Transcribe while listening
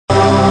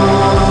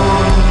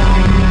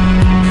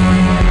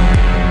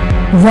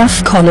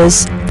ruff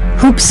collars,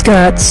 hoop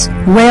skirts,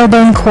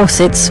 whalebone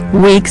corsets,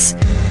 wigs.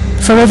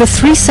 For over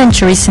 3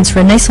 centuries since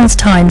Renaissance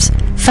times,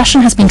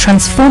 fashion has been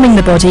transforming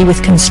the body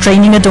with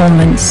constraining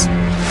adornments.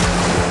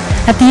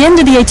 At the end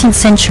of the 18th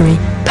century,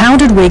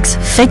 powdered wigs,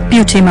 fake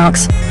beauty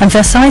marks, and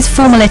Versailles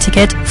formal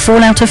etiquette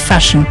fall out of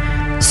fashion,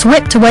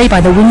 swept away by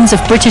the winds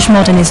of British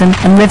modernism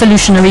and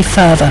revolutionary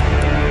fervour.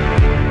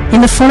 In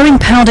the following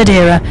powdered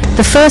era,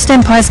 the First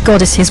Empire's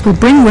goddesses will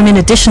bring women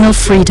additional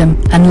freedom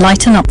and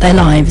lighten up their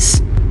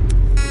lives.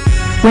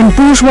 When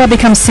bourgeois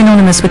becomes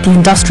synonymous with the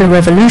Industrial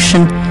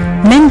Revolution,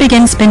 men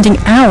begin spending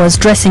hours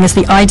dressing as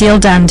the ideal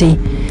dandy,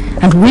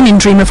 and women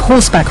dream of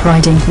horseback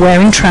riding,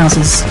 wearing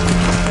trousers.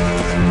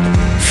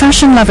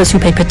 Fashion lovers who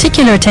pay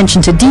particular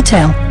attention to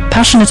detail,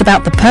 passionate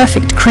about the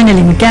perfect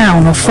crinoline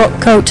gown or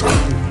frock coat,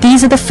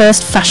 these are the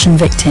first fashion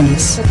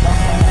victims.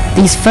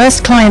 These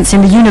first clients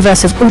in the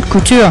universe of haute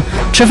couture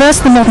traverse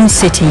the modern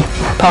city,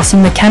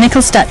 passing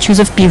mechanical statues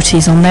of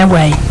beauties on their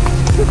way.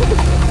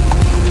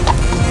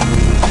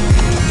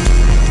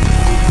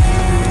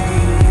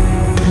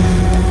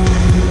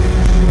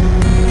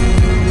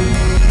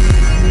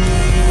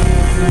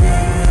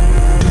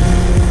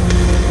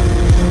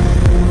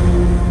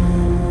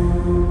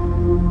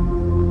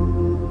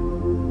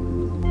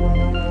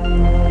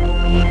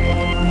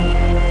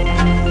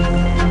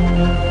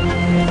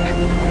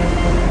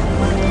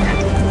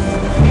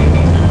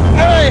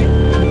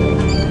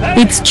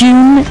 It's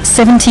June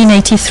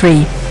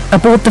 1783,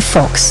 aboard the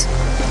Fox.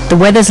 The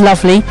weather's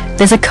lovely,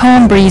 there's a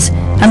calm breeze,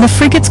 and the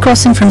frigate's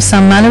crossing from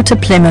St. Malo to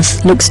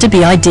Plymouth looks to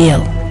be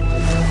ideal.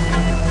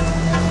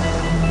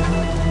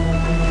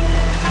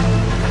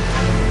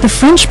 The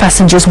French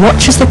passengers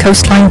watch as the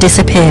coastline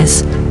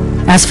disappears.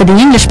 As for the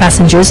English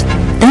passengers,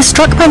 they're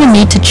struck by the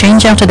need to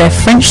change out of their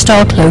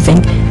French-style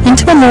clothing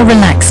into a more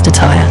relaxed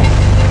attire.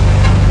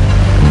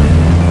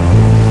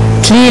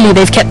 Clearly,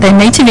 they've kept their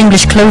native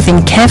English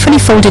clothing carefully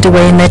folded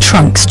away in their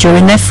trunks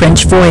during their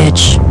French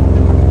voyage.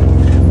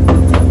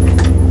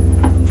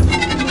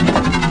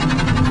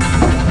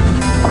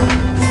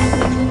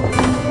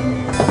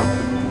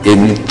 Il y a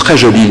une très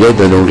jolie lettre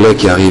d'un Anglais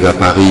qui arrive à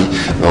Paris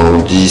en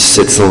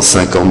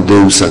 1752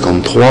 ou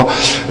 53,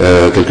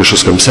 quelque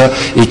chose comme ça,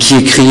 et qui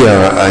écrit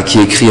à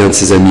un de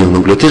ses amis en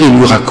Angleterre. Il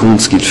lui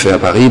raconte ce qu'il fait à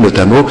Paris,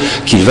 notamment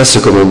qu'il va se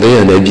commander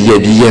un habit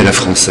habillé à la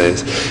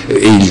française.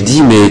 Et il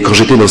dit, mais quand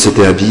j'étais dans cet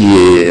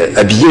habillé,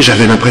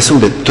 j'avais l'impression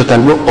d'être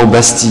totalement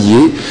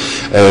embastillé,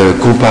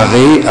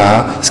 comparé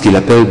à ce qu'il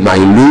appelle my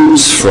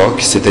loose frock,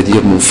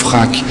 c'est-à-dire mon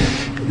frac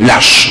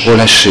lâche,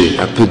 relâché,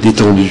 un peu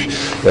détendu,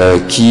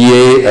 qui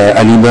est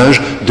à l'image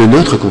de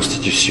notre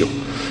Constitution.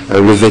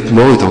 Le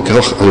vêtement est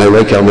encore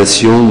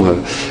l'incarnation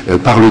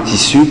par le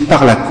tissu,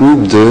 par la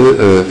coupe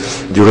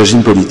du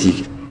régime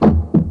politique.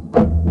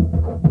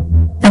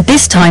 At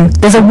this time,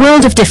 there's a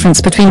world of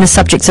difference between the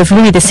subjects of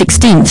Louis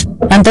XVI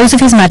and those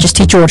of His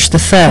Majesty George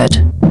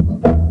III.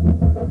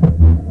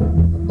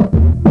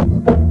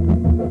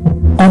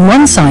 On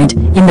one side,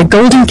 in the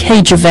golden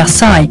cage of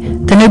Versailles,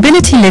 the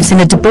nobility lives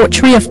in a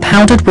debauchery of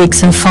powdered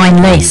wigs and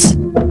fine lace.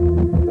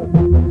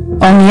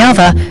 On the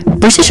other,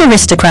 British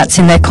aristocrats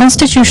in their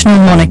constitutional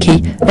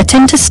monarchy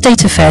attend to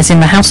state affairs in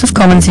the House of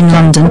Commons in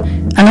London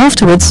and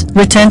afterwards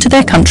return to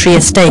their country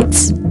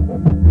estates.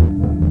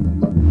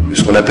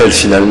 Ce qu'on appelle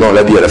finalement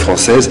l'habit à la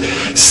française,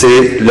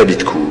 c'est l'habit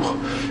de cour.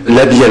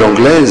 L'habit à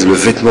l'anglaise, le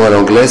vêtement à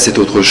l'anglaise, c'est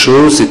autre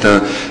chose, c'est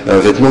un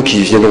vêtement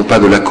qui vient non pas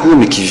de la cour,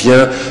 mais qui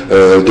vient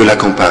de la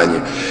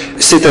campagne.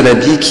 C'est un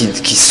habit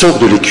qui sort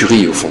de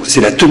l'écurie, au fond. C'est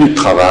la tenue de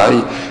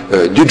travail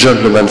du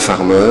gentleman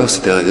farmer,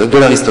 c'est-à-dire de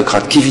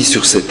l'aristocrate qui vit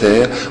sur ses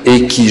terres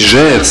et qui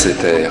gère ses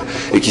terres,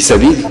 et qui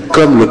s'habille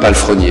comme le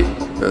palefrenier.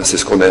 C'est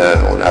ce qu'on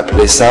a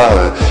appelé ça,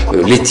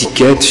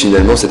 l'étiquette,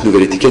 finalement, cette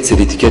nouvelle étiquette, c'est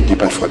l'étiquette du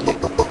palefrenier.